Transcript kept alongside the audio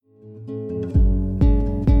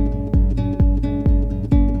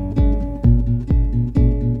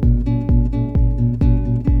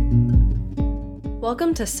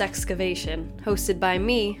Welcome to Sexcavation, hosted by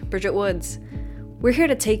me, Bridget Woods. We're here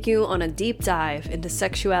to take you on a deep dive into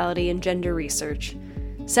sexuality and gender research.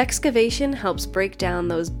 Sexcavation helps break down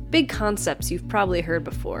those big concepts you've probably heard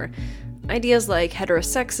before. Ideas like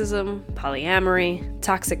heterosexism, polyamory,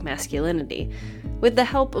 toxic masculinity, with the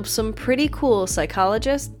help of some pretty cool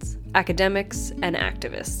psychologists, academics, and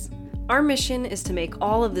activists. Our mission is to make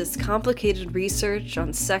all of this complicated research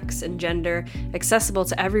on sex and gender accessible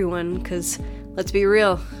to everyone, because, let's be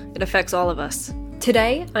real, it affects all of us.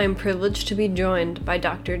 Today, I am privileged to be joined by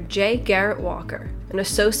Dr. J. Garrett Walker, an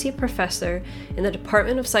associate professor in the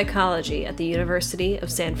Department of Psychology at the University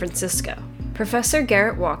of San Francisco. Professor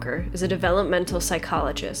Garrett Walker is a developmental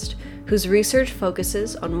psychologist whose research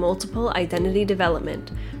focuses on multiple identity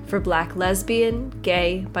development for Black lesbian,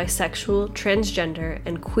 gay, bisexual, transgender,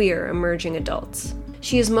 and queer emerging adults.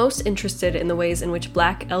 She is most interested in the ways in which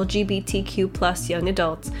Black LGBTQ+ young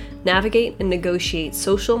adults navigate and negotiate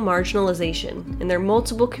social marginalization in their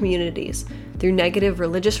multiple communities through negative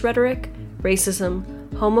religious rhetoric, racism,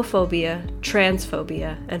 homophobia,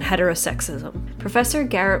 transphobia, and heterosexism. Professor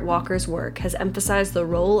Garrett Walker's work has emphasized the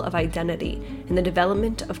role of identity in the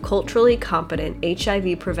development of culturally competent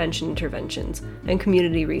HIV prevention interventions and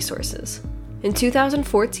community resources. In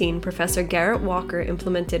 2014, Professor Garrett Walker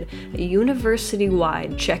implemented a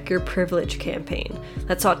university-wide Check Your Privilege campaign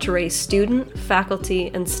that sought to raise student,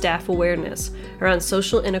 faculty, and staff awareness around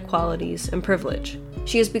social inequalities and privilege.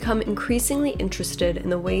 She has become increasingly interested in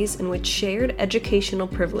the ways in which shared educational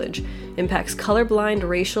privilege impacts colorblind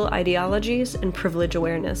racial ideologies and privilege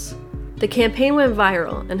awareness. The campaign went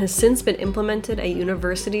viral and has since been implemented at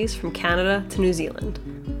universities from Canada to New Zealand.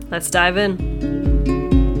 Let's dive in.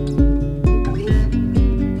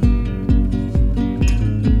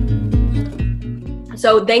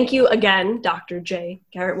 So thank you again, Dr. J.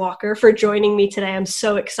 Garrett Walker, for joining me today. I'm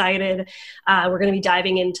so excited. We're going to be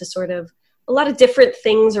diving into sort of a lot of different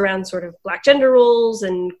things around sort of Black gender roles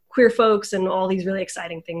and queer folks and all these really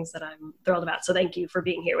exciting things that I'm thrilled about. So thank you for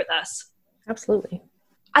being here with us. Absolutely.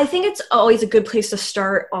 I think it's always a good place to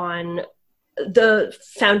start on the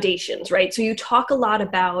foundations, right? So you talk a lot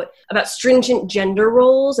about stringent gender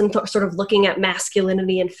roles and sort of looking at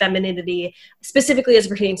masculinity and femininity, specifically as it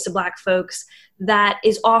pertains to Black folks, that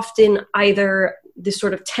is often either this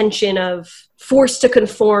sort of tension of forced to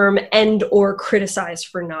conform and or criticized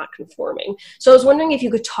for not conforming. So I was wondering if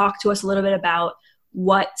you could talk to us a little bit about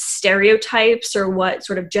what stereotypes or what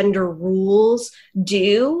sort of gender rules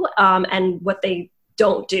do and what they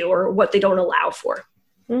don't do or what they don't allow for.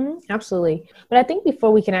 Absolutely. But I think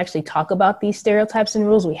before we can actually talk about these stereotypes and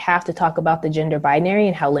rules, we have to talk about the gender binary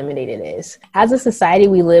and how limited it is. As a society,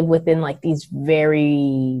 we live within like these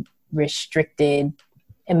very restricted,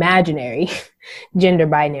 imaginary gender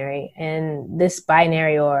binary. And this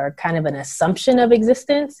binary, or kind of an assumption of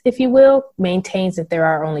existence, if you will, maintains that there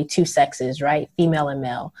are only two sexes, right? Female and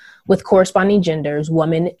male, with corresponding genders,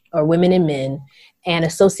 women and men, and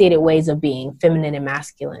associated ways of being, feminine and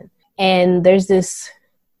masculine. And there's this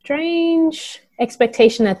strange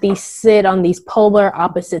expectation that these sit on these polar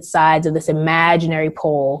opposite sides of this imaginary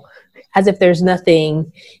pole, as if there's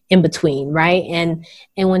nothing in between, right? And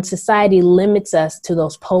when society limits us to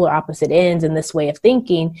those polar opposite ends in this way of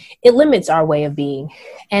thinking, it limits our way of being.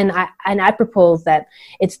 And I propose that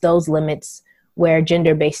it's those limits where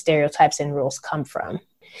gender-based stereotypes and rules come from.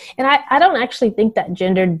 And I don't actually think that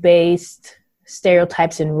gender-based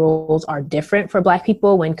stereotypes and rules are different for Black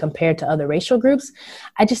people when compared to other racial groups.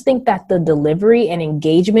 I just think that the delivery and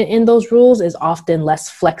engagement in those rules is often less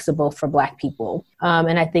flexible for Black people.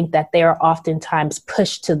 And I think that they are oftentimes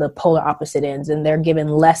pushed to the polar opposite ends, and they're given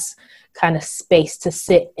less kind of space to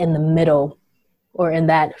sit in the middle or in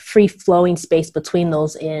that free-flowing space between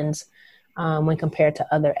those ends when compared to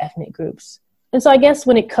other ethnic groups. And so I guess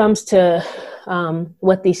when it comes to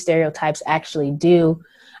what these stereotypes actually do,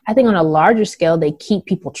 I think on a larger scale, they keep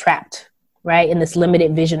people trapped, right, in this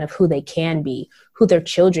limited vision of who they can be, who their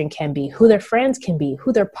children can be, who their friends can be,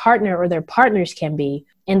 who their partner or their partners can be.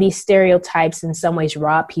 And these stereotypes in some ways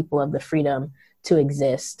rob people of the freedom to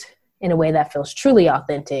exist in a way that feels truly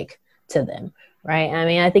authentic to them, right? I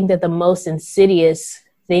mean, I think that the most insidious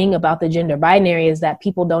thing about the gender binary is that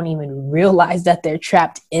people don't even realize that they're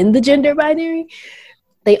trapped in the gender binary.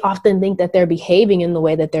 They often think that they're behaving in the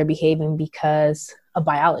way that they're behaving because of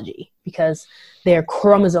biology, because their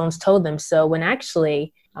chromosomes told them so, when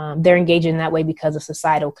actually they're engaged in that way because of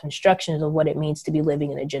societal constructions of what it means to be living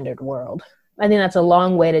in a gendered world. I think that's a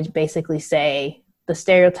long way to basically say the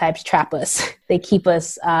stereotypes trap us. They keep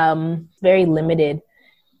us very limited.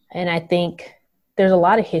 And I think there's a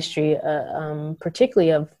lot of history,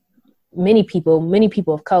 particularly of many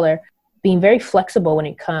people of color, being very flexible when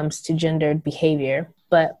it comes to gendered behavior,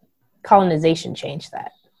 but colonization changed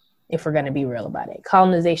that, if we're going to be real about it.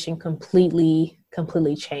 Colonization completely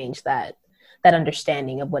changed that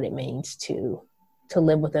understanding of what it means to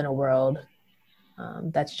live within a world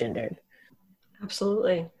that's gendered.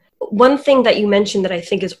 Absolutely. One thing that you mentioned that I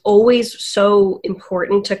think is always so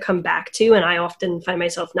important to come back to, and I often find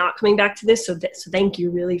myself not coming back to this, so thank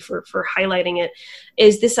you really for highlighting it,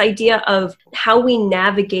 is this idea of how we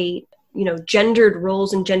navigate, gendered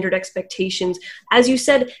roles and gendered expectations. As you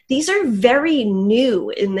said, these are very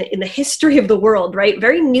new in the history of the world, right?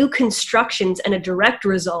 Very new constructions and a direct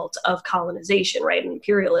result of colonization, right? And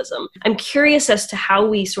imperialism. I'm curious as to how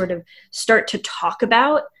we sort of start to talk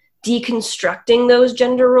about deconstructing those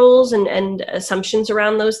gender roles and assumptions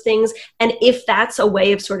around those things. And if that's a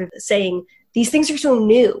way of sort of saying, these things are so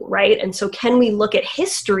new, right? And so can we look at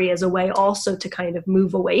history as a way also to kind of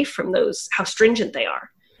move away from those, how stringent they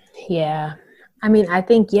are? Yeah. I mean, I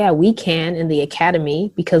think, we can in the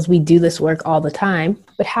academy because we do this work all the time.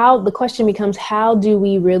 But the question becomes, how do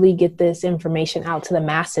we really get this information out to the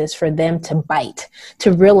masses for them to bite,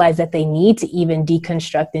 to realize that they need to even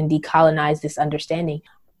deconstruct and decolonize this understanding?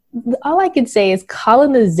 All I can say is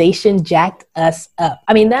colonization jacked us up.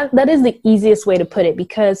 I mean, that is the easiest way to put it,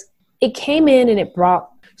 because it came in and it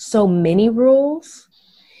brought so many rules,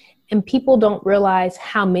 and people don't realize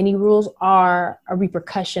how many rules are a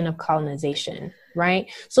repercussion of colonization, right?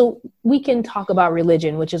 So we can talk about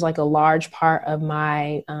religion, which is like a large part of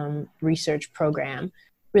my research program.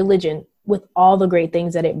 Religion, with all the great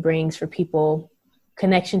things that it brings for people,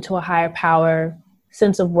 connection to a higher power,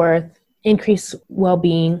 sense of worth, increased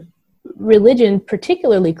well-being. Religion,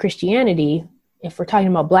 particularly Christianity, if we're talking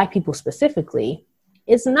about Black people specifically,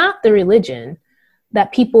 is not the religion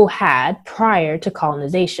that people had prior to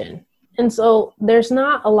colonization. And so there's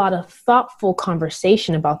not a lot of thoughtful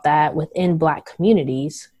conversation about that within Black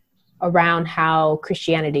communities around how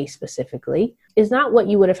Christianity specifically is not what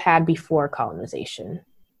you would have had before colonization.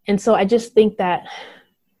 And so I just think that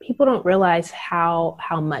people don't realize how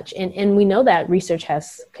much, and we know that research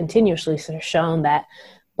has continuously shown that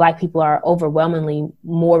Black people are overwhelmingly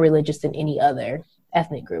more religious than any other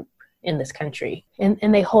ethnic group in this country. And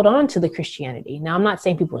they hold on to the Christianity. Now, I'm not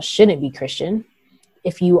saying people shouldn't be Christian.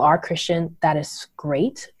 If you are Christian, that is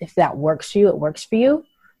great. If that works for you, it works for you.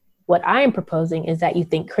 What I am proposing is that you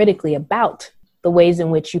think critically about the ways in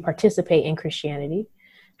which you participate in Christianity,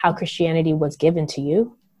 how Christianity was given to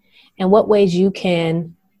you, and what ways you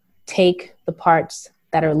can take the parts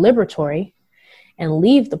that are liberatory and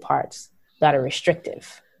leave the parts that are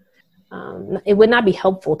restrictive. It would not be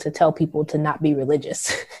helpful to tell people to not be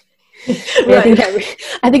religious. Right.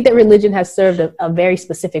 I think that religion has served a very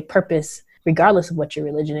specific purpose, regardless of what your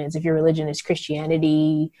religion is. If your religion is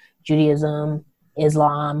Christianity, Judaism,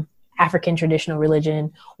 Islam, African traditional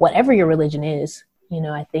religion, whatever your religion is,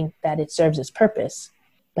 I think that it serves its purpose.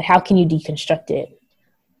 But how can you deconstruct it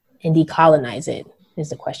and decolonize it is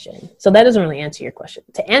the question. So that doesn't really answer your question.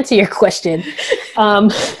 To answer your question,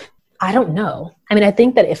 I don't know. I mean, I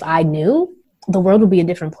think that if I knew, the world would be a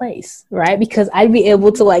different place, right? Because I'd be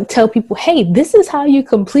able to tell people, hey, this is how you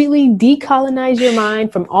completely decolonize your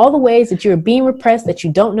mind from all the ways that you're being repressed, that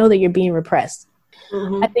you don't know that you're being repressed.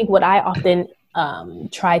 Mm-hmm. I think what I often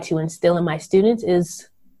try to instill in my students is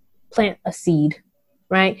plant a seed,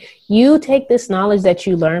 right? You take this knowledge that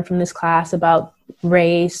you learn from this class about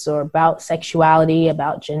race or about sexuality,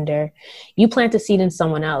 about gender, you plant a seed in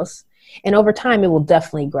someone else, and over time it will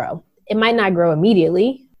definitely grow. It might not grow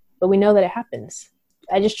immediately, but we know that it happens.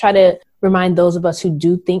 I just try to remind those of us who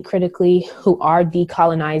do think critically, who are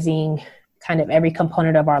decolonizing kind of every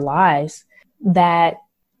component of our lives, that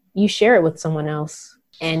you share it with someone else.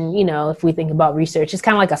 And, if we think about research, it's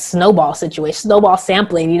kind of like a snowball situation, snowball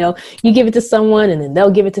sampling. You give it to someone, and then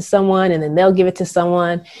they'll give it to someone, and then they'll give it to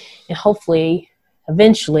someone. And hopefully,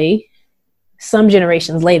 eventually, some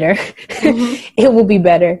generations later, it will be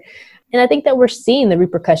better. And I think that we're seeing the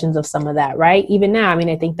repercussions of some of that, right? Even now,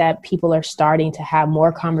 I think that people are starting to have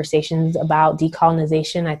more conversations about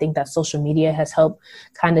decolonization. I think that social media has helped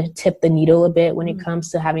kind of tip the needle a bit when it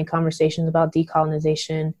comes to having conversations about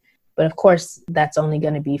decolonization. But of course, that's only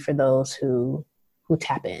going to be for those who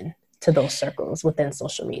tap in to those circles within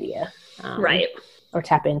social media. Right. Or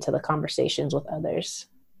tap into the conversations with others.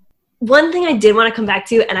 One thing I did want to come back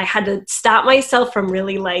to, and I had to stop myself from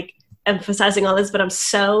really emphasizing all this, but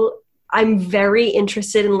I'm very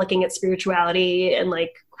interested in looking at spirituality and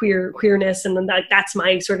queerness. And then that's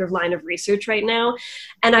my sort of line of research right now.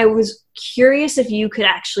 And I was curious if you could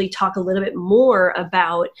actually talk a little bit more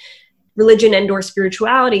about religion and or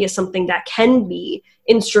spirituality is something that can be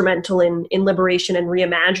instrumental in liberation and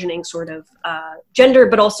reimagining sort of gender,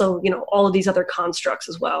 but also, all of these other constructs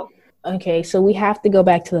as well. Okay, so we have to go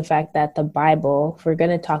back to the fact that the Bible, if we're going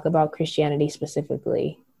to talk about Christianity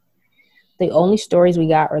specifically, the only stories we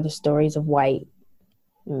got are the stories of white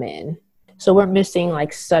men. So we're missing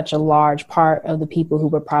like such a large part of the people who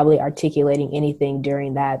were probably articulating anything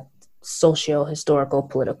during that socio-historical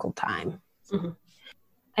political time. Mm-hmm.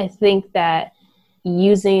 I think that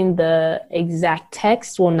using the exact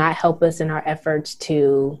text will not help us in our efforts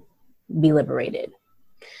to be liberated.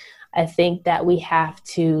 I think that we have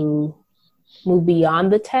to move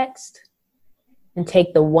beyond the text and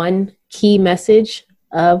take the one key message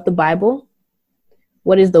of the Bible.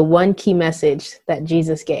 What is the one key message that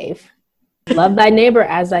Jesus gave? Love thy neighbor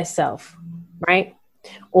as thyself, right?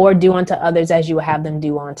 Or do unto others as you would have them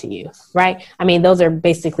do unto you, right? I mean, those are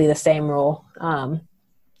basically the same rule.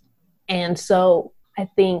 And so I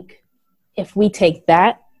think if we take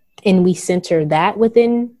that and we center that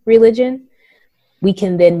within religion, we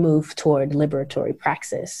can then move toward liberatory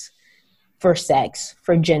praxis for sex,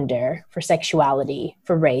 for gender, for sexuality,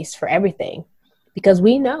 for race, for everything. Because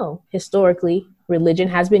we know historically religion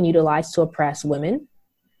has been utilized to oppress women,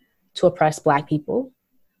 to oppress Black people,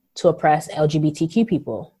 to oppress LGBTQ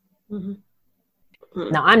people. Mm-hmm.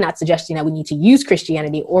 Now, I'm not suggesting that we need to use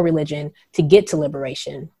Christianity or religion to get to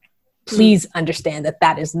liberation. Please understand that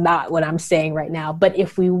that is not what I'm saying right now. But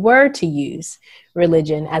if we were to use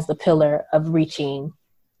religion as the pillar of reaching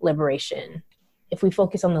liberation, if we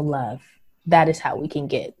focus on the love, that is how we can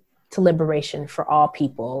get to liberation for all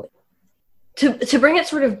people. To bring it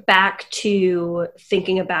sort of back to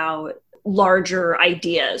thinking about larger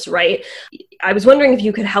ideas, right? I was wondering if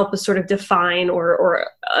you could help us sort of define or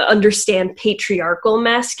understand patriarchal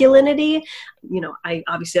masculinity. I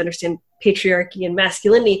obviously understand patriarchy and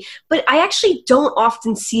masculinity, but I actually don't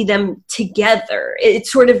often see them together.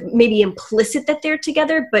 It's sort of maybe implicit that they're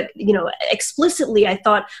together, but explicitly, I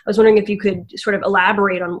was wondering if you could sort of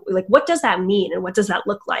elaborate on like, what does that mean and what does that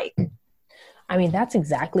look like? I mean, that's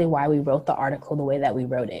exactly why we wrote the article the way that we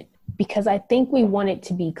wrote it, because I think we want it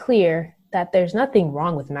to be clear that there's nothing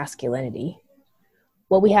wrong with masculinity.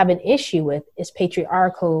 What we have an issue with is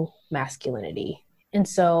patriarchal masculinity. And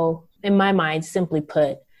so in my mind, simply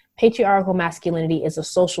put, patriarchal masculinity is a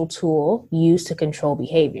social tool used to control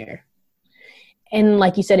behavior. And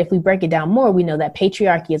like you said, if we break it down more, we know that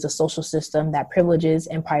patriarchy is a social system that privileges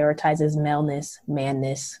and prioritizes maleness,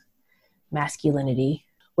 manness, masculinity,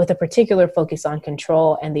 with a particular focus on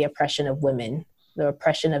control and the oppression of women, the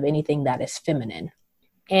oppression of anything that is feminine.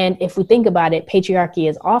 And if we think about it, patriarchy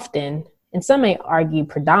is often, and some may argue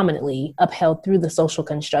predominantly, upheld through the social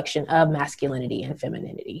construction of masculinity and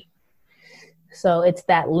femininity. So it's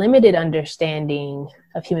that limited understanding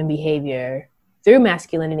of human behavior through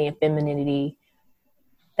masculinity and femininity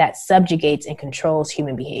that subjugates and controls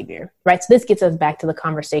human behavior, right? So this gets us back to the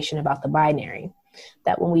conversation about the binary,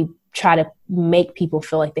 that when we try to make people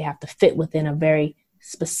feel like they have to fit within a very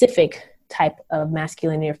specific type of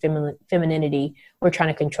masculinity or femininity, we're trying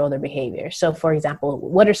to control their behavior. So for example,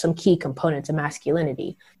 what are some key components of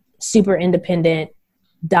masculinity? Super independent,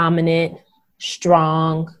 dominant,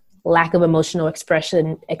 strong, lack of emotional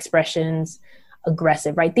expressions,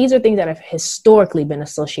 aggressive, right? These are things that have historically been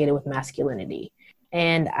associated with masculinity.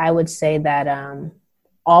 And I would say that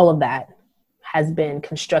all of that has been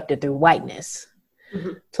constructed through whiteness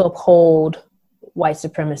to uphold white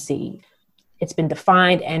supremacy. It's been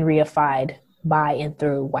defined and reified by and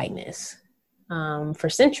through whiteness for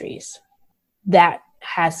centuries. That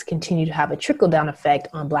has continued to have a trickle-down effect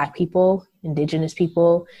on Black people, Indigenous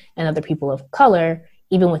people, and other people of color,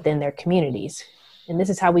 even within their communities. And this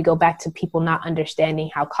is how we go back to people not understanding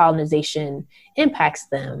how colonization impacts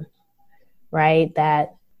them, right?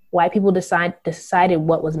 That white people decided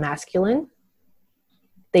what was masculine.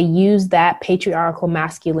 They used that patriarchal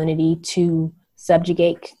masculinity to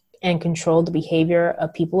subjugate and control the behavior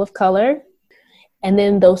of people of color. And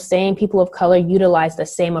then those same people of color utilize the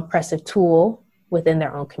same oppressive tool within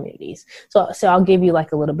their own communities. So I'll give you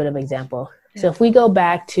like a little bit of example. Yeah. So if we go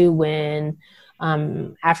back to when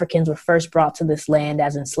Africans were first brought to this land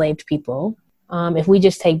as enslaved people, if we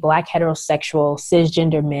just take Black heterosexual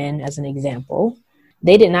cisgender men as an example,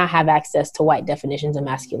 they did not have access to white definitions of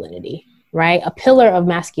masculinity, right? A pillar of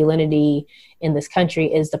masculinity in this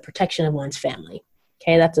country is the protection of one's family.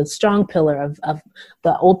 Okay, that's a strong pillar of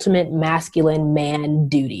the ultimate masculine man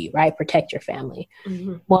duty, right? Protect your family.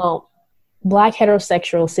 Mm-hmm. Well, Black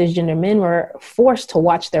heterosexual cisgender men were forced to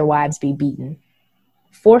watch their wives be beaten,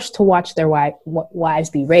 forced to watch their wives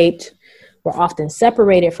be raped, were often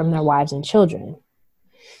separated from their wives and children.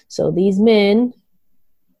 So these men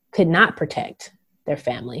could not protect their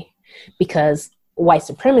family because white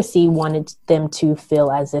supremacy wanted them to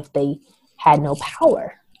feel as if they had no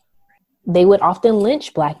power. They would often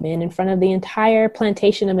lynch Black men in front of the entire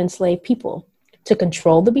plantation of enslaved people to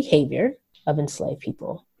control the behavior of enslaved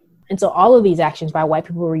people. And so all of these actions by white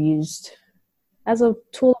people were used as a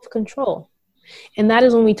tool of control. And that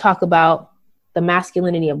is when we talk about the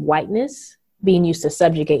masculinity of whiteness being used to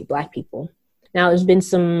subjugate Black people. Now, there's been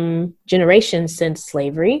some generations since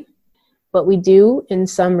slavery, but we do in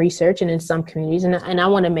some research and in some communities, and I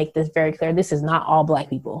want to make this very clear, this is not all Black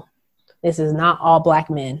people. This is not all Black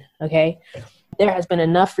men, okay? There has been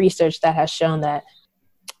enough research that has shown that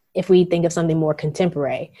if we think of something more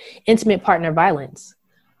contemporary, intimate partner violence,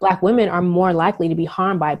 Black women are more likely to be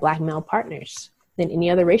harmed by Black male partners than any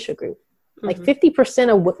other racial group. Mm-hmm. Like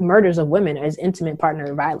 50% of murders of women is intimate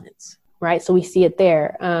partner violence, right? So we see it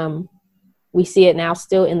there. We see it now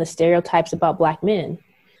still in the stereotypes about Black men,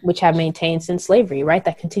 which have maintained since slavery, right?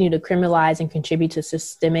 That continue to criminalize and contribute to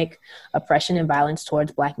systemic oppression and violence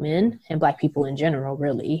towards Black men and Black people in general,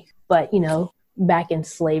 really. But, you know, back in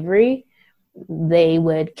slavery, they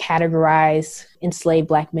would categorize enslaved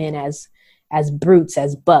Black men as brutes,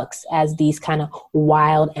 as bucks, as these kind of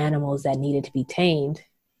wild animals that needed to be tamed.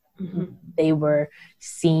 Mm-hmm. They were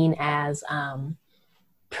seen as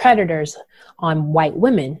predators on white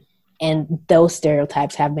women. And those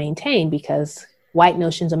stereotypes have maintained because white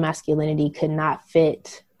notions of masculinity could not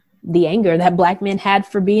fit the anger that Black men had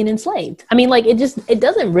for being enslaved. I mean, like, it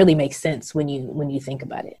doesn't really make sense when you think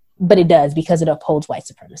about it, but it does because it upholds white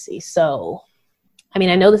supremacy. So, I mean,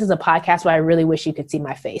 I know this is a podcast, but I really wish you could see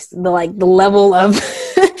my face. The level of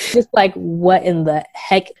just like, what in the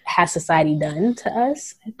heck has society done to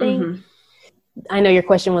us, I think. Mm-hmm. I know your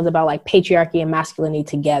question was about like patriarchy and masculinity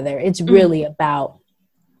together. It's really about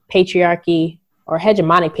patriarchy or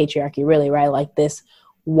hegemonic patriarchy, really, right? Like this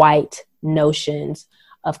white notions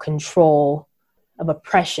of control, of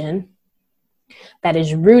oppression that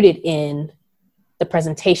is rooted in the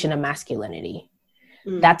presentation of masculinity.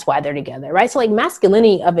 That's why they're together, right? So like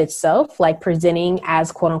masculinity of itself, like presenting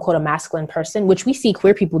as quote unquote a masculine person, which we see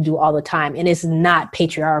queer people do all the time, and it's not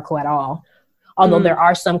patriarchal at all. Although there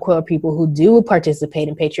are some queer people who do participate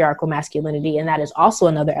in patriarchal masculinity, and that is also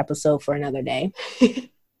another episode for another day.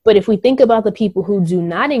 But if we think about the people who do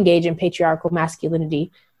not engage in patriarchal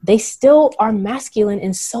masculinity, they still are masculine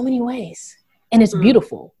in so many ways. And it's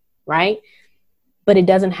beautiful, right? But it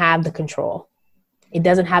doesn't have the control. It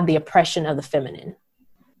doesn't have the oppression of the feminine.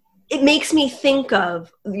 It makes me think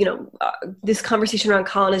of, this conversation around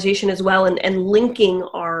colonization as well, and linking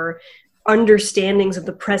our understandings of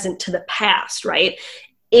the present to the past, right?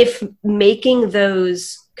 If making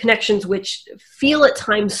those connections, which feel at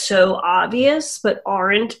times so obvious, but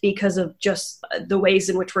aren't because of just the ways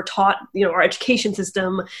in which we're taught, our education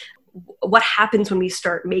system, what happens when we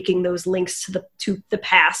start making those links to the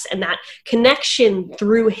past and that connection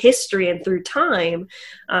through history and through time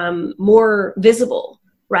more visible,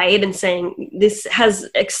 right? And saying this has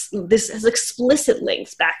explicit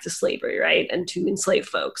links back to slavery, right, and to enslaved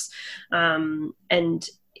folks, and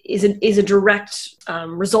is a direct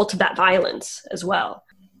result of that violence as well.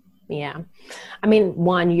 Yeah. I mean,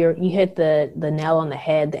 one, you hit the nail on the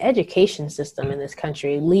head. The education system in this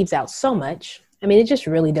country leaves out so much. I mean, it just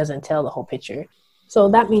really doesn't tell the whole picture. So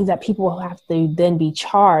that means that people have to then be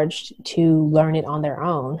charged to learn it on their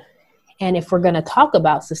own. And if we're going to talk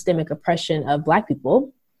about systemic oppression of Black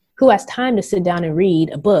people, who has time to sit down and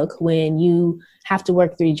read a book when you have to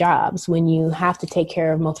work 3 jobs, when you have to take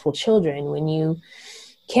care of multiple children, when you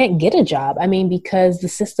can't get a job? I mean, because the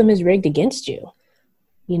system is rigged against you.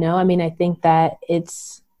 I mean, I think that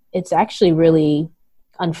it's actually really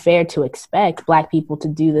unfair to expect Black people to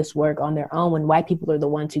do this work on their own when white people are the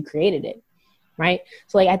ones who created it, right?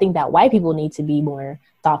 So I think that white people need to be more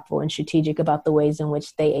thoughtful and strategic about the ways in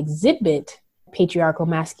which they exhibit patriarchal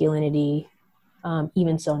masculinity.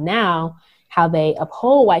 Even so now, how they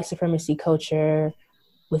uphold white supremacy culture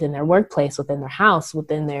within their workplace, within their house,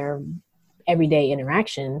 within their everyday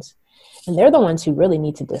interactions. And they're the ones who really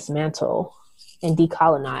need to dismantle and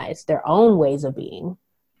decolonize their own ways of being,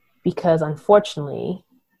 because unfortunately,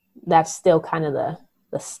 that's still kind of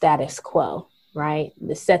the status quo, right?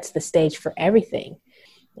 This sets the stage for everything.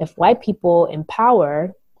 If white people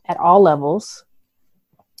empower at all levels,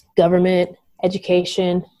 government,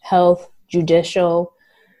 education, health, judicial,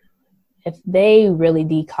 if they really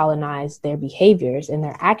decolonize their behaviors and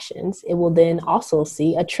their actions, it will then also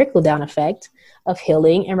see a trickle-down effect of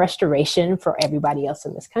healing and restoration for everybody else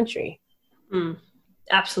in this country.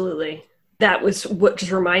 Absolutely. That was what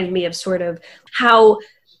just reminded me of sort of how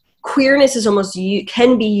queerness is almost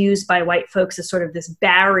can be used by white folks as sort of this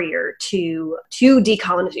barrier to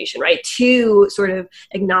decolonization, right? To sort of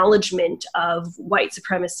acknowledgement of white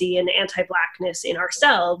supremacy and anti-Blackness in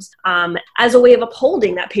ourselves, as a way of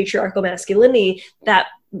upholding that patriarchal masculinity that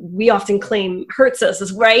we often claim hurts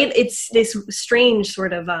us, right? It's this strange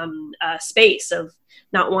sort of space of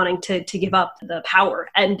not wanting to give up the power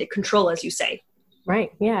and control, as you say.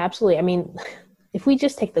 Right. Yeah, absolutely. I mean, if we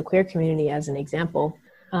just take the queer community as an example,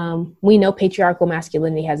 we know patriarchal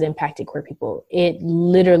masculinity has impacted queer people. It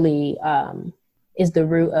literally is the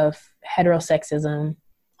root of heterosexism,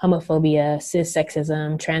 homophobia,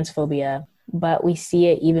 cissexism, transphobia, but we see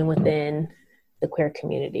it even within the queer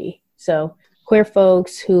community. So queer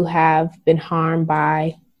folks who have been harmed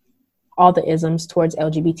by all the isms towards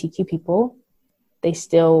LGBTQ people, they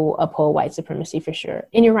still uphold white supremacy for sure.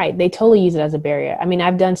 And you're right, they totally use it as a barrier. I mean,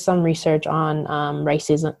 I've done some research on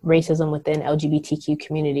racism within LGBTQ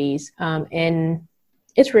communities, and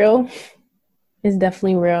it's real. It's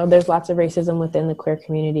definitely real. There's lots of racism within the queer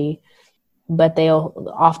community, but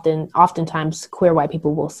they'll oftentimes queer white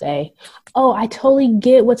people will say, oh, I totally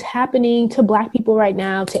get what's happening to Black people right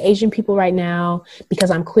now, to Asian people right now,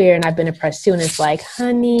 because I'm queer and I've been oppressed too. And it's like,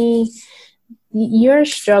 honey, your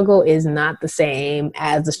struggle is not the same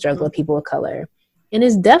as the struggle of people of color. And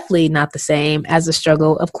it's definitely not the same as the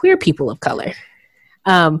struggle of queer people of color.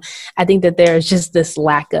 I think that there's just this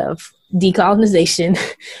lack of decolonization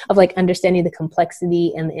of like understanding the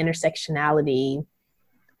complexity and the intersectionality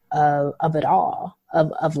of it all,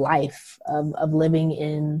 of life, of living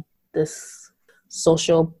in this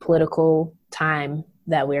social, political time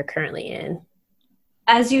that we're currently in.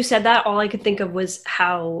 As you said that, all I could think of was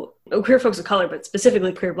how queer folks of color, but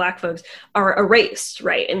specifically queer Black folks, are erased,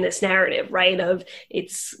 right, in this narrative, right, of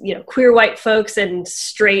it's, you know, queer white folks and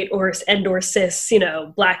straight or cis, you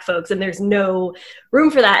know, Black folks, and there's no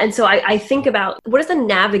room for that. And so I think about, what does the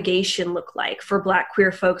navigation look like for Black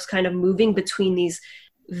queer folks kind of moving between these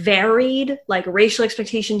varied, like, racial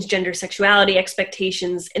expectations, gender sexuality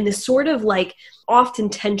expectations, in this sort of like often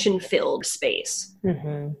tension-filled space?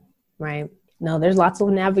 Mm-hmm. Right. No, there's lots of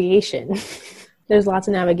navigation. There's lots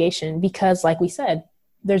of navigation because, like we said,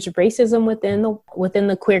 there's racism within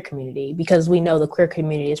the queer community, because we know the queer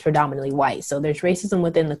community is predominantly white. So there's racism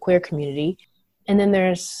within the queer community. And then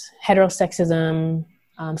there's heterosexism,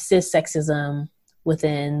 cissexism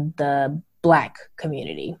within the Black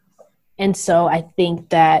community. And so I think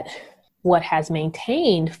that what has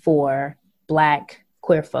maintained for Black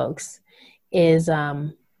queer folks is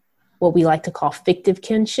what we like to call fictive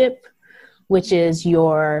kinship, which is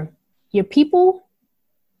your people,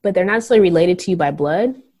 but they're not necessarily related to you by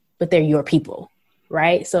blood, but they're your people,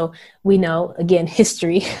 right? So we know, again,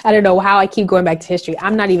 history. I don't know how I keep going back to history.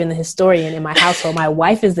 I'm not even the historian in my household. My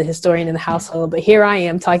wife is the historian in the household, but here I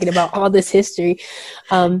am talking about all this history.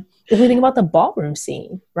 If we think about the ballroom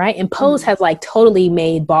scene, right? And Pose has like totally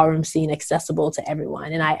made ballroom scene accessible to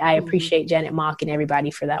everyone. And I appreciate Janet Mock and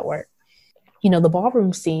everybody for that work. You know, the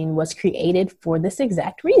ballroom scene was created for this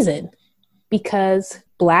exact reason, because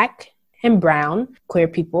Black and brown queer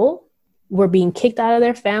people were being kicked out of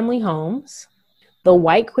their family homes. The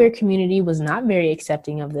white queer community was not very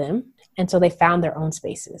accepting of them. And so they found their own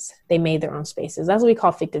spaces. They made their own spaces. That's what we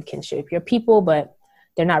call fictive kinship. You're people, but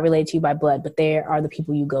they're not related to you by blood, but they are the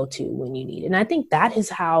people you go to when you need it. And I think that is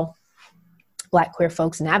how Black queer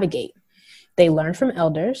folks navigate. They learn from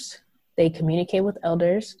elders, they communicate with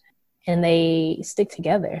elders, and they stick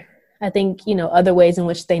together. I think, you know, other ways in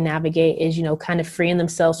which they navigate is, you know, kind of freeing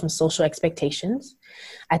themselves from social expectations.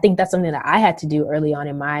 I think that's something that I had to do early on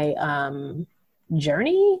in my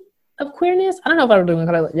journey of queerness. I don't know if I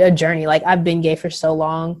was doing a journey. Like, I've been gay for so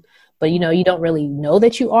long, but, you know, you don't really know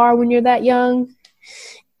that you are when you're that young.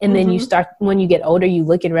 And then you start, when you get older, you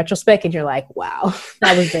look in retrospect and you're like, wow,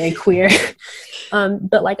 that was very queer.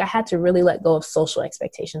 But like, I had to really let go of social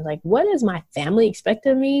expectations. Like, what does my family expect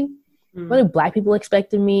of me? What do Black people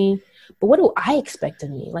expect of me? But what do I expect of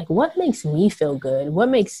me? Like, what makes me feel good? What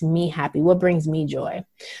makes me happy? What brings me joy?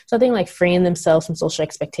 So I think like freeing themselves from social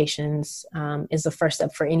expectations is the first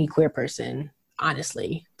step for any queer person,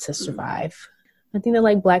 honestly, to survive. I think that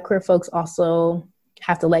like Black queer folks also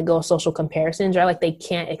have to let go of social comparisons, right? Like, they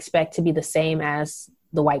can't expect to be the same as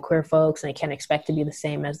the white queer folks, and they can't expect to be the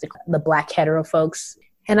same as the Black hetero folks.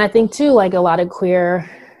 And I think too, like, a lot of queer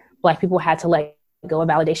Black people had to like go of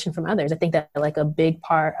validation from others. I think that like a big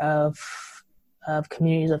part of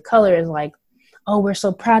communities of color is like, oh, we're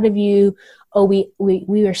so proud of you. Oh,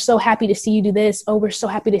 we are so happy to see you do this. Oh, we're so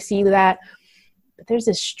happy to see you do that. But there's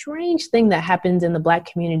this strange thing that happens in the Black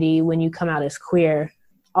community when you come out as queer.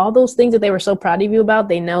 All those things that they were so proud of you about,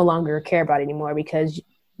 they no longer care about anymore, because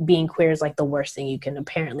being queer is like the worst thing you can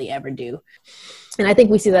apparently ever do. And I think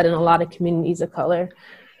we see that in a lot of communities of color.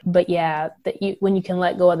 But yeah, when you can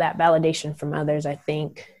let go of that validation from others, I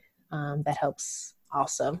think that helps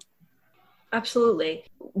also. Absolutely.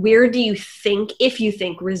 Where do you think, if you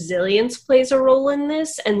think resilience plays a role in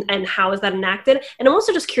this, and how is that enacted? And I'm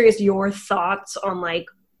also just curious your thoughts on like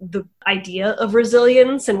the idea of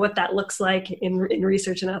resilience and what that looks like in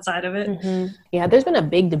research and outside of it. Mm-hmm. Yeah, there's been a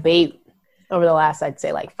big debate over the last, I'd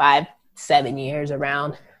say like 5-7 years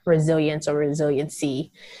around resilience or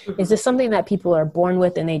resiliency. Mm-hmm. Is this something that people are born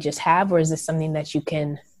with and they just have, or is this something that you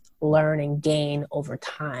can learn and gain over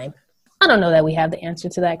time? I don't know that we have the answer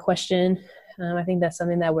to that question. I think that's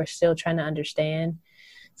something that we're still trying to understand,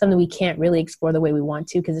 something we can't really explore the way we want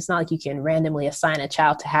to, because it's not like you can randomly assign a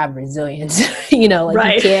child to have resilience, like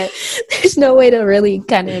right. You can't, there's no way to really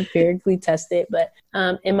kind of empirically test it. But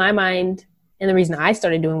in my mind, and the reason I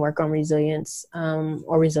started doing work on resilience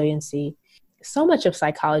or resiliency, so much of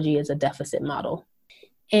psychology is a deficit model.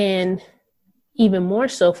 And even more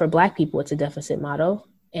so for Black people, it's a deficit model.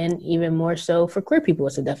 And even more so for queer people,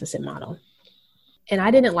 it's a deficit model. And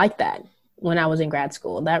I didn't like that when I was in grad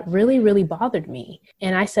school. That really, really bothered me.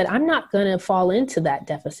 And I said, I'm not going to fall into that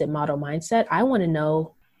deficit model mindset. I want to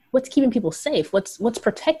know what's keeping people safe, what's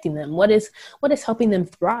protecting them, what is helping them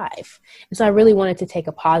thrive. And so I really wanted to take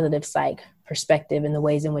a positive psych perspective in the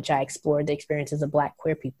ways in which I explored the experiences of Black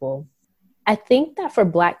queer people. I think that for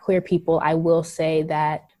Black queer people, I will say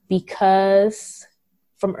that because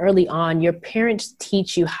from early on, your parents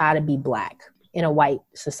teach you how to be Black in a white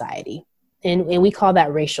society. And we call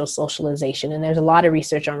that racial socialization. And there's a lot of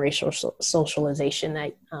research on racial socialization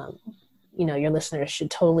that, your listeners should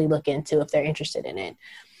totally look into if they're interested in it.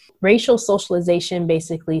 Racial socialization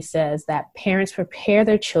basically says that parents prepare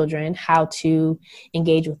their children how to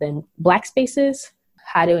engage within Black spaces,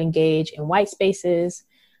 how to engage in white spaces,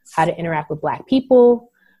 how to interact with Black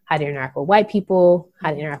people, how to interact with white people, how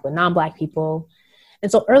to interact with non-Black people.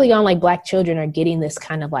 And so early on, like Black children are getting this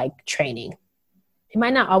kind of like training. It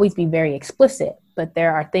might not always be very explicit, but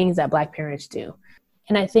there are things that Black parents do.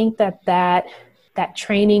 And I think that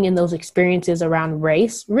training and those experiences around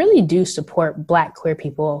race really do support Black queer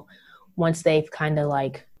people once they've kind of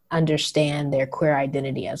like understand their queer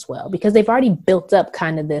identity as well, because they've already built up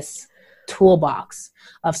kind of this toolbox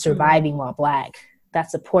of surviving while Black that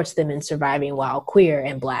supports them in surviving while queer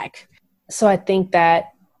and Black. So I think that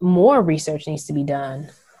more research needs to be done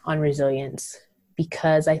on resilience,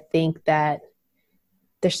 because I think that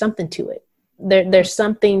there's something to it. There's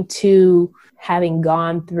something to having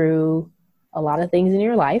gone through a lot of things in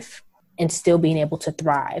your life and still being able to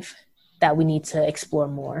thrive that we need to explore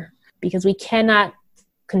more, because we cannot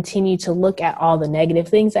continue to look at all the negative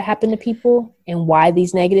things that happen to people and why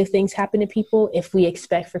these negative things happen to people if we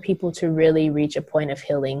expect for people to really reach a point of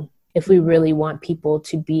healing, if we really want people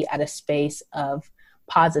to be at a space of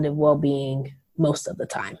positive well-being most of the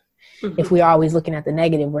time. Mm-hmm. If we're always looking at the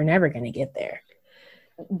negative, we're never going to get there.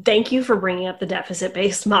 Thank you for bringing up the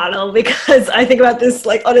deficit-based model, because I think about this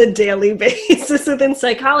like on a daily basis within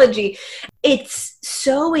psychology. It's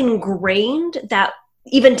so ingrained that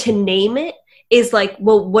even to name it is like,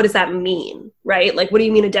 well, what does that mean, right? Like, what do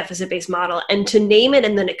you mean a deficit-based model? And to name it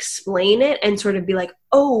and then explain it and sort of be like,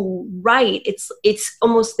 oh, right. It's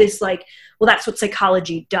almost this like, well, that's what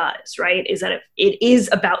psychology does, right? Is that it is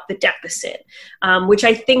about the deficit, which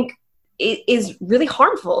I think is really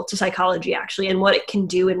harmful to psychology, actually, and what it can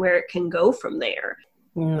do and where it can go from there.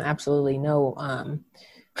 Absolutely. No.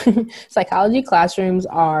 Psychology classrooms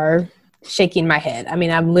are shaking my head. I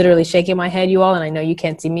mean, I'm literally shaking my head, you all, and I know you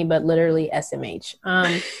can't see me, but literally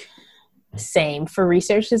SMH. Same for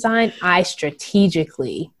research design. I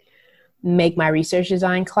strategically make my research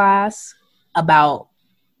design class about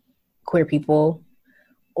queer people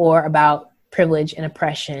or about privilege and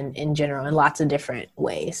oppression in general in lots of different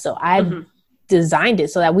ways. So I've designed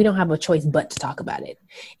it so that we don't have a choice but to talk about it.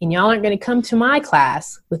 And y'all aren't going to come to my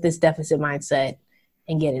class with this deficit mindset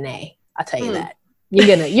and get an A. I'll tell you that.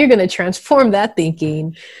 You're gonna transform that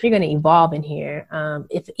thinking. You're gonna evolve in here.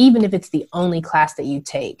 Even if it's the only class that you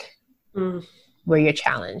take where you're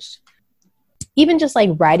challenged. Even just like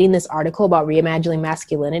writing this article about reimagining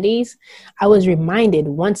masculinities, I was reminded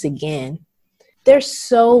once again, there's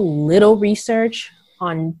so little research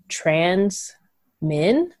on trans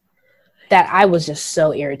men that I was just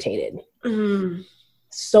so irritated,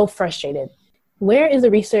 so frustrated. Where is the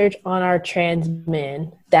research on our trans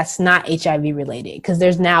men that's not HIV related? Because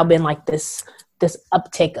there's now been like this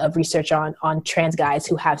uptick of research on trans guys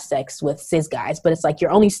who have sex with cis guys, but it's like you're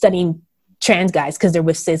only studying trans guys because they're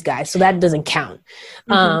with cis guys, so that doesn't count.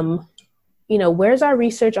 where's our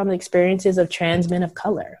research on the experiences of trans men of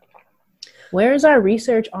color? Where's our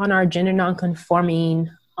research on our gender nonconforming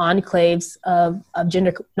enclaves of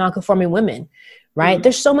gender nonconforming women, right? Mm-hmm.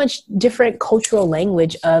 There's so much different cultural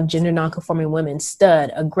language of gender nonconforming women,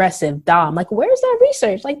 stud, aggressive, dom. Like, where's that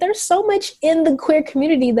research? Like, there's so much in the queer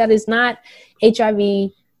community that is not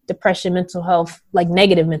HIV, depression, mental health, like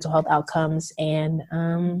negative mental health outcomes. And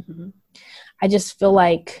I just feel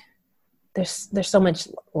like there's so much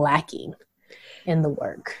lacking in the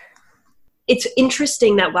work. It's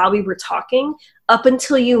interesting that while we were talking, up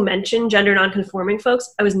until you mentioned gender nonconforming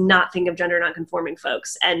folks, I was not thinking of gender nonconforming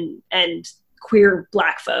folks and queer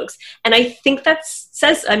Black folks. And I think it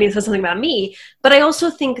says something about me, but I also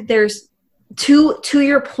think there's, to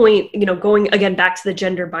your point, going again back to the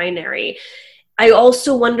gender binary, I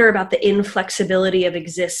also wonder about the inflexibility of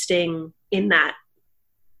existing in that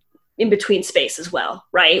in between space as well,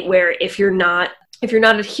 right? Where if you're not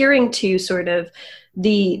adhering to sort of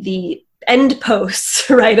the end posts,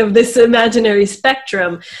 right, of this imaginary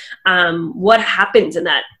spectrum, what happens in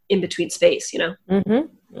that in between space,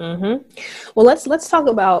 Well, let's talk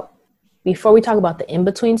about, before we talk about the in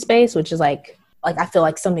between space, which is like I feel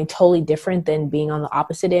like something totally different than being on the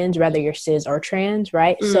opposite ends, whether you're cis or trans,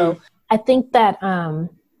 right? So I think that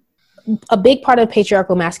a big part of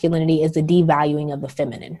patriarchal masculinity is the devaluing of the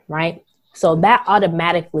feminine, right? So that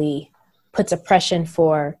automatically puts oppression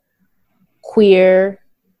for queer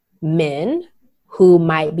men who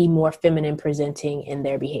might be more feminine presenting in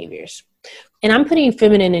their behaviors. And I'm putting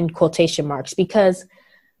feminine in quotation marks because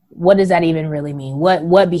what does that even really mean?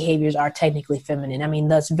 What behaviors are technically feminine? I mean,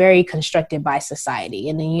 that's very constructed by society.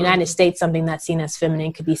 In the United States, something that's seen as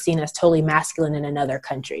feminine could be seen as totally masculine in another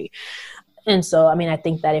country. And so, I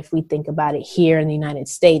think that if we think about it here in the United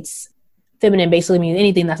States, feminine basically means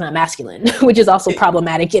anything that's not masculine, which is also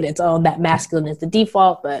problematic in its own, that masculine is the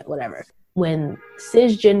default, but whatever. When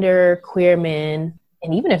cisgender queer men,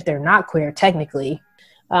 and even if they're not queer technically,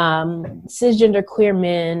 cisgender queer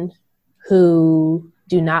men who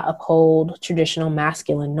do not uphold traditional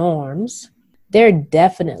masculine norms, they're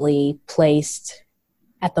definitely placed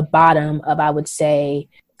at the bottom of, I would say,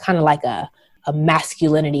 kind of like a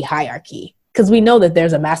masculinity hierarchy. Because we know that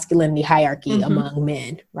there's a masculinity hierarchy among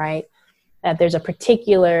men, right? That there's a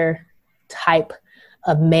particular type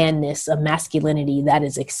of manness, of masculinity that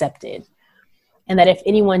is accepted. And that if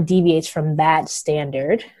anyone deviates from that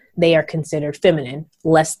standard, they are considered feminine,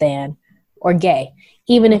 less than, or gay,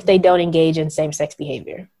 even if they don't engage in same-sex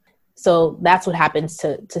behavior. So that's what happens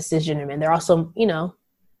to cisgender men. They're also,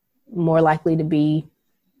 more likely to be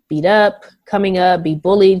beat up, coming up, be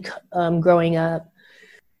bullied, growing up.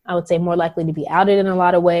 I would say more likely to be outed in a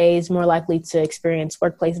lot of ways, more likely to experience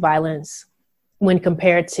workplace violence when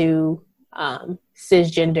compared to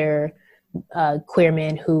cisgender queer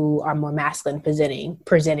men who are more masculine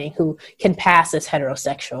presenting, who can pass as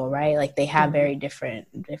heterosexual, right? Like they have very different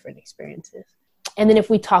experiences. And then if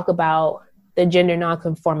we talk about the gender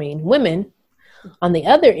nonconforming women on the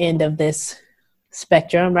other end of this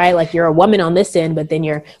spectrum, right? Like you're a woman on this end, but then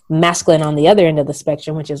you're masculine on the other end of the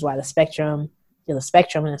spectrum, which is why the spectrum,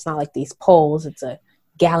 and it's not like these poles, it's a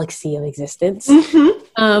galaxy of existence.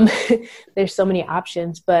 There's so many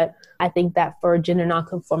options, but I think that for gender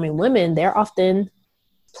nonconforming women, they're often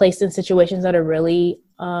placed in situations that are really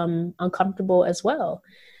uncomfortable as well.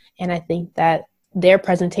 And I think that their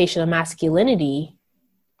presentation of masculinity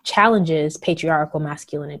challenges patriarchal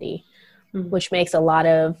masculinity, which makes a lot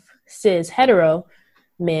of cis hetero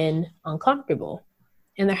men uncomfortable.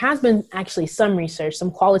 And there has been actually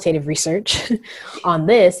some qualitative research on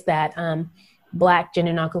this, that Black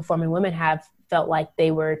gender nonconforming women have felt like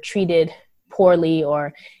they were treated poorly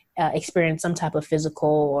or experienced some type of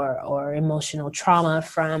physical or emotional trauma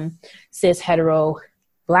from cis hetero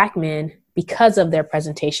Black men because of their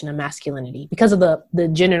presentation of masculinity, because of the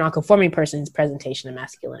gender nonconforming person's presentation of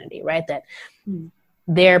masculinity, right? That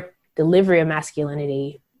their delivery of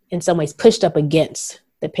masculinity in some ways pushed up against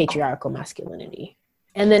the patriarchal masculinity.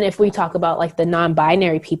 And then if we talk about like the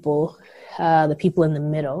non-binary people, the people in the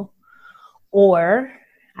middle, or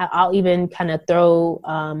I'll even kind of throw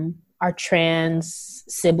our trans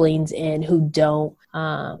siblings in who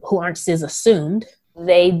aren't cis assumed,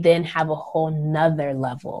 they then have a whole nother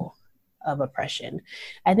level of oppression.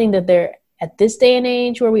 I think that at this day and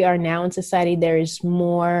age where we are now in society, there is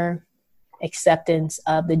more acceptance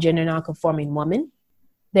of the gender nonconforming woman.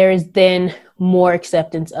 There is then more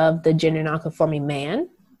acceptance of the gender nonconforming man,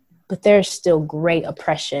 but there's still great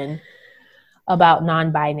oppression about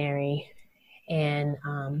non-binary and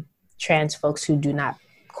trans folks who do not,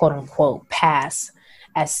 quote unquote, pass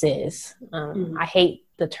as cis. I hate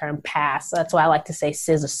the term pass. So that's why I like to say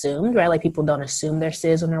cis assumed, right? Like people don't assume they're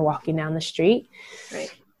cis when they're walking down the street. Right.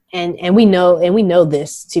 And we know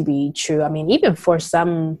this to be true. I mean, even for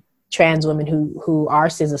some trans women who are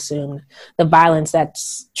cis assumed, the violence that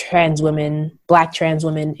Black trans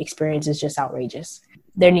women experience is just outrageous.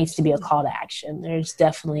 There needs to be a call to action. There's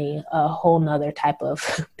definitely a whole nother type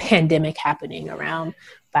of pandemic happening around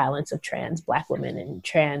violence of trans Black women and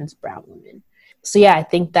trans brown women. So yeah, I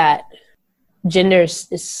think that gender is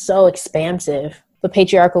so expansive, but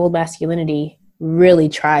patriarchal masculinity really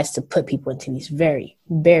tries to put people into these very,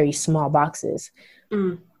 very small boxes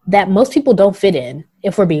that most people don't fit in,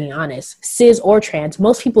 if we're being honest. Cis or trans,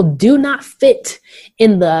 most people do not fit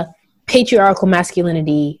in the patriarchal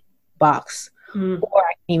masculinity box. Or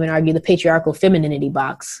I can even argue the patriarchal femininity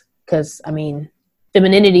box, because, I mean,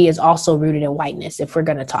 femininity is also rooted in whiteness, if we're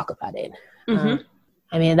going to talk about it.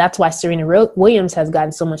 I mean, that's why Serena Williams has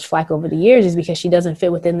gotten so much flack over the years, is because she doesn't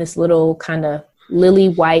fit within this little kind of lily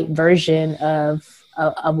white version of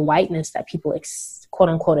whiteness that people quote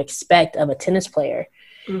unquote expect of a tennis player.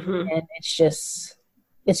 And it's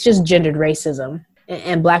just gendered racism,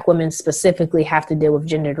 and Black women specifically have to deal with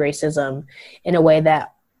gendered racism in a way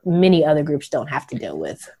that many other groups don't have to deal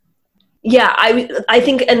with. Yeah, I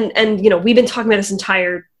think, and we've been talking about this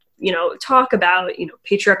entire talk about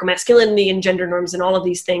patriarchal masculinity and gender norms and all of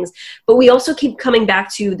these things, but we also keep coming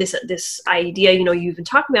back to this idea you've been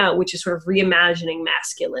talking about, which is sort of reimagining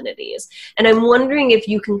masculinities. And I'm wondering if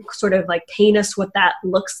you can sort of like paint us what that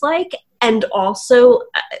looks like. And also,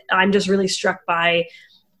 I'm just really struck by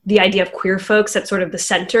the idea of queer folks at sort of the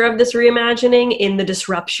center of this reimagining in the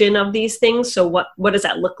disruption of these things. So what does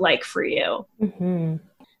that look like for you?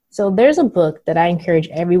 So there's a book that I encourage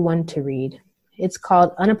everyone to read. It's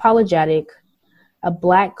called Unapologetic, A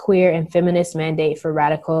Black, Queer, and Feminist Mandate for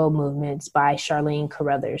Radical Movements by Charlene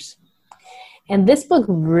Carruthers. And this book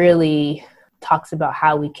really talks about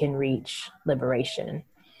how we can reach liberation.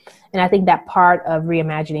 And I think that part of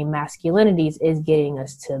reimagining masculinities is getting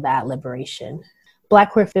us to that liberation.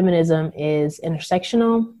 Black queer feminism is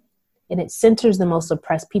intersectional, and it centers the most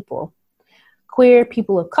oppressed people. Queer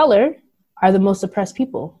people of color are the most oppressed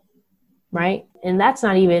people, right? And that's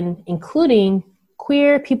not even including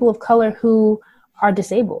queer people of color who are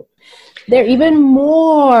disabled. They're even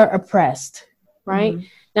more oppressed, right?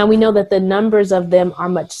 Now, we know that the numbers of them are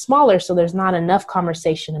much smaller, so there's not enough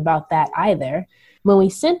conversation about that either. When we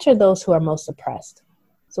center those who are most oppressed,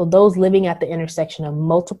 so those living at the intersection of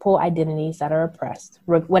multiple identities that are oppressed,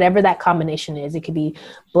 whatever that combination is, it could be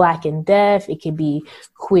Black and deaf, it could be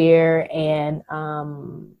queer and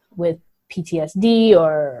with PTSD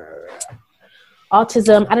or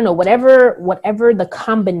autism, I don't know, whatever the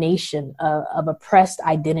combination of oppressed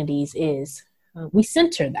identities is, we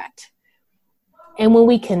center that. And when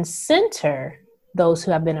we can center those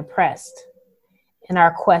who have been oppressed in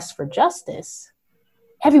our quest for justice,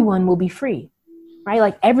 everyone will be free. Right?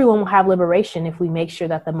 Like everyone will have liberation if we make sure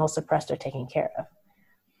that the most oppressed are taken care of.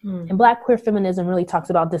 And Black queer feminism really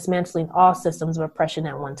talks about dismantling all systems of oppression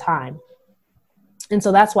at one time. And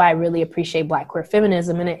so that's why I really appreciate Black queer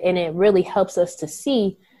feminism. And it really helps us to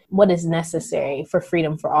see what is necessary for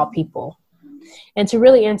freedom for all people. And to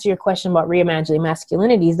really answer your question about reimagining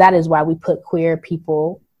masculinities, that is why we put queer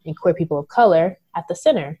people and queer people of color at the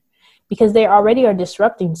center, because they already are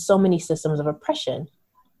disrupting so many systems of oppression.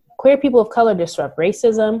 Queer people of color disrupt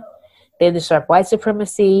racism, they disrupt white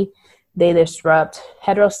supremacy, they disrupt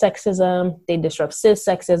heterosexism, they disrupt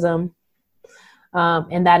cissexism.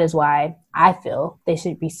 And that is why I feel they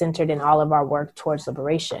should be centered in all of our work towards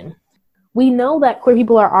liberation. We know that queer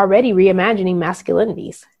people are already reimagining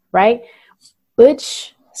masculinities, right?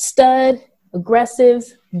 Butch, stud,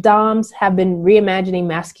 aggressives, doms have been reimagining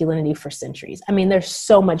masculinity for centuries. I mean, there's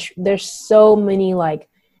so many like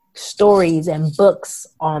stories and books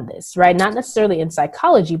on this, right? Not necessarily in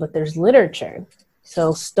psychology, but there's literature.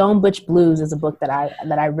 So Stone Butch Blues is a book that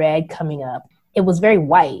I read coming up. It was very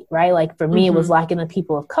white, right? Like for me, it was like in the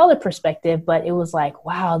people of color perspective, but it was like,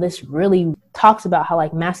 wow, this really talks about how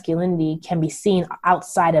like masculinity can be seen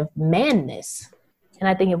outside of manness. And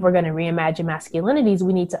I think if we're going to reimagine masculinities,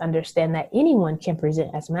 we need to understand that anyone can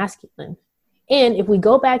present as masculine. And if we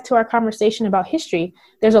go back to our conversation about history,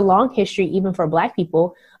 there's a long history, even for Black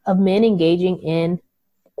people, of men engaging in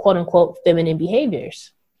quote unquote feminine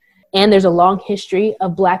behaviors. And there's a long history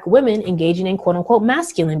of Black women engaging in quote unquote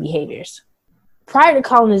masculine behaviors. Prior to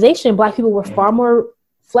colonization, Black people were far more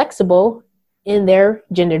flexible in their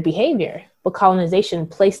gendered behavior, but colonization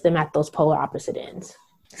placed them at those polar opposite ends.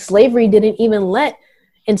 Slavery didn't even let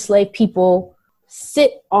enslaved people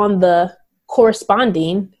sit on the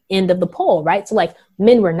corresponding end of the pole, right? So like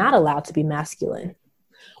men were not allowed to be masculine.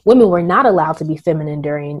 women were not allowed to be feminine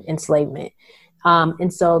during enslavement.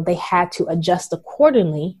 And so they had to adjust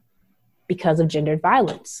accordingly because of gendered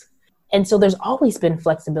violence. And so there's always been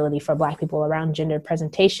flexibility for Black people around gender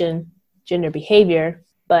presentation, gender behavior.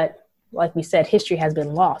 But like we said, history has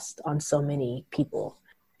been lost on so many people.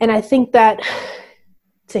 And I think that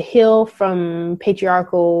to heal from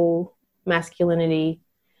patriarchal masculinity,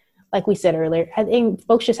 like we said earlier, I think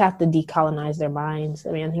folks just have to decolonize their minds.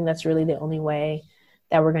 I mean, I think that's really the only way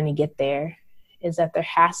that we're going to get there, is that there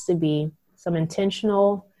has to be some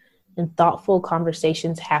intentional and thoughtful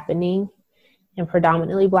conversations happening in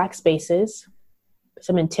predominantly Black spaces,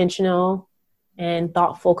 some intentional and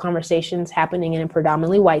thoughtful conversations happening in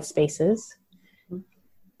predominantly white spaces,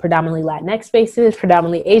 predominantly Latinx spaces,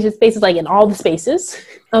 predominantly Asian spaces, like in all the spaces.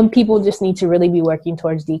 People just need to really be working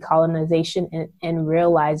towards decolonization and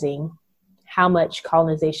realizing how much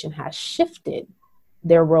colonization has shifted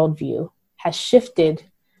their worldview, has shifted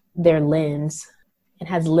their lens, and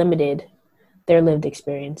has limited their lived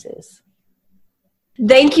experiences.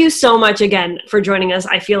 Thank you so much again for joining us.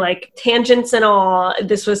 I feel like tangents and all,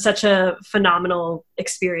 this was such a phenomenal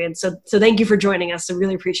experience. So thank you for joining us. I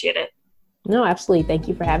really appreciate it. No, absolutely. Thank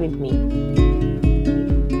you for having me.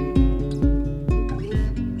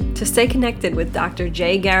 To stay connected with Dr.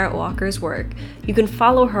 J. Garrett Walker's work, you can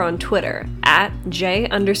follow her on Twitter at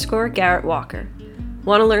J_Garrett Walker.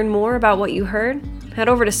 Want to learn more about what you heard? Head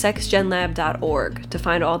over to sexgenlab.org to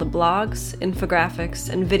find all the blogs, infographics,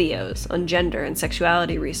 and videos on gender and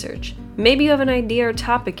sexuality research. Maybe you have an idea or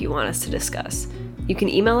topic you want us to discuss. You can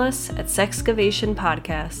email us at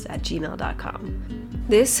sexcavationpodcast@gmail.com.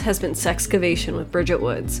 This has been Sexcavation with Bridget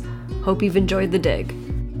Woods. Hope you've enjoyed the dig.